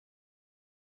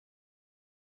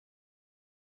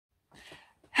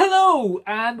Hello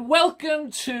and welcome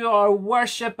to our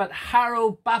worship at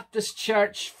Harrow Baptist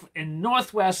Church in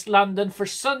northwest London for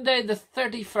Sunday the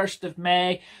 31st of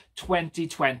May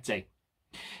 2020.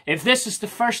 If this is the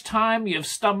first time you have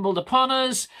stumbled upon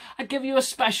us, I give you a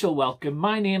special welcome.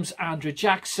 My name's Andrew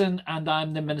Jackson and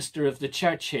I'm the minister of the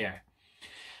church here.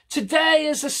 Today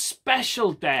is a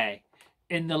special day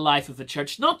in the life of the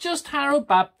church, not just Harrow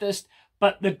Baptist,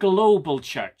 but the global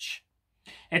church.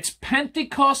 It's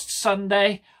Pentecost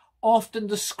Sunday, often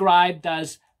described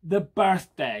as the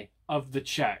birthday of the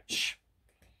church.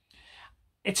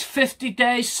 It's 50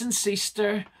 days since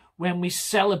Easter, when we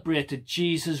celebrated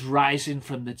Jesus rising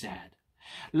from the dead.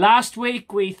 Last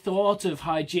week we thought of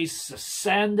how Jesus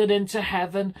ascended into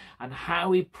heaven and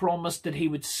how he promised that he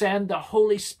would send the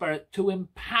Holy Spirit to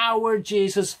empower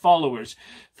Jesus' followers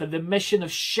for the mission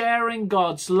of sharing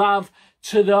God's love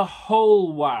to the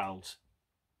whole world.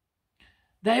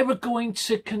 They were going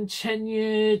to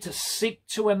continue to seek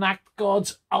to enact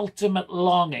God's ultimate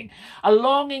longing, a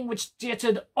longing which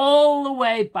dated all the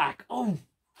way back,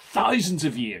 thousands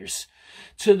of years,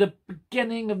 to the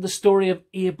beginning of the story of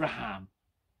Abraham,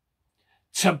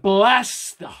 to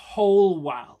bless the whole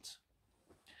world.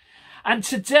 And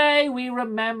today we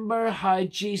remember how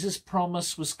Jesus'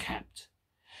 promise was kept,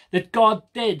 that God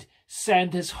did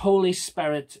send his Holy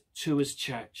Spirit to his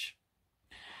church.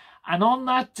 And on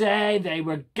that day, they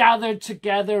were gathered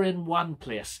together in one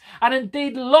place. And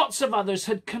indeed, lots of others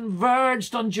had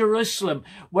converged on Jerusalem,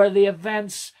 where the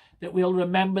events that we'll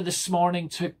remember this morning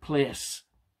took place.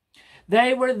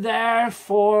 They were there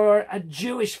for a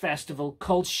Jewish festival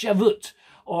called Shavuot,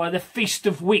 or the Feast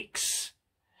of Weeks.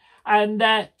 And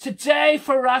today,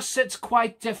 for us, it's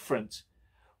quite different.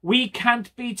 We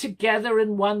can't be together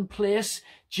in one place.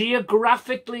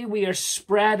 Geographically, we are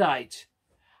spread out.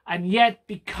 And yet,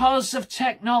 because of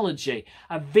technology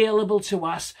available to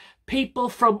us, people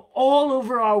from all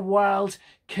over our world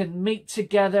can meet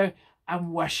together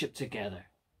and worship together.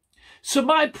 So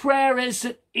my prayer is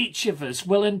that each of us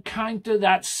will encounter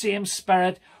that same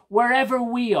Spirit wherever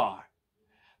we are.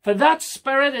 For that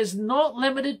Spirit is not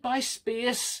limited by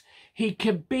space. He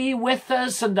can be with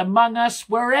us and among us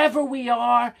wherever we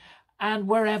are and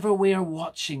wherever we are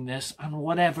watching this and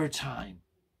whatever time.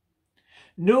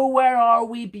 Nowhere are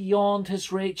we beyond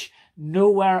his reach.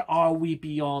 Nowhere are we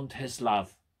beyond his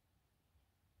love.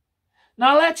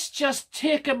 Now let's just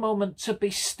take a moment to be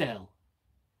still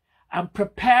and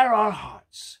prepare our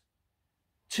hearts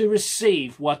to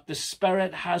receive what the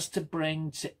Spirit has to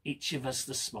bring to each of us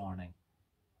this morning.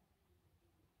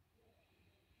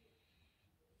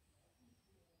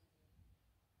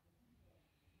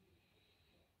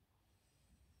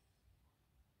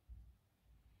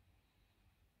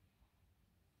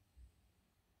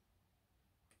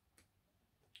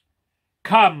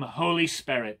 Come, Holy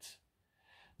Spirit,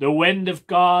 the wind of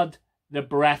God, the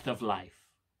breath of life.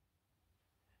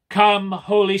 Come,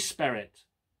 Holy Spirit,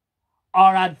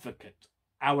 our advocate,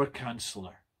 our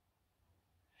counselor.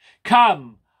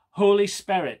 Come, Holy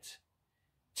Spirit,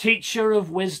 teacher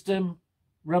of wisdom,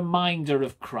 reminder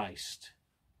of Christ.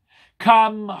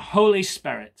 Come, Holy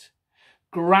Spirit,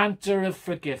 granter of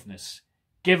forgiveness,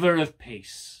 giver of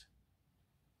peace.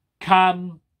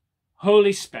 Come,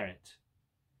 Holy Spirit,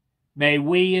 may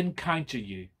we encounter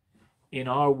you in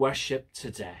our worship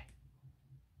today.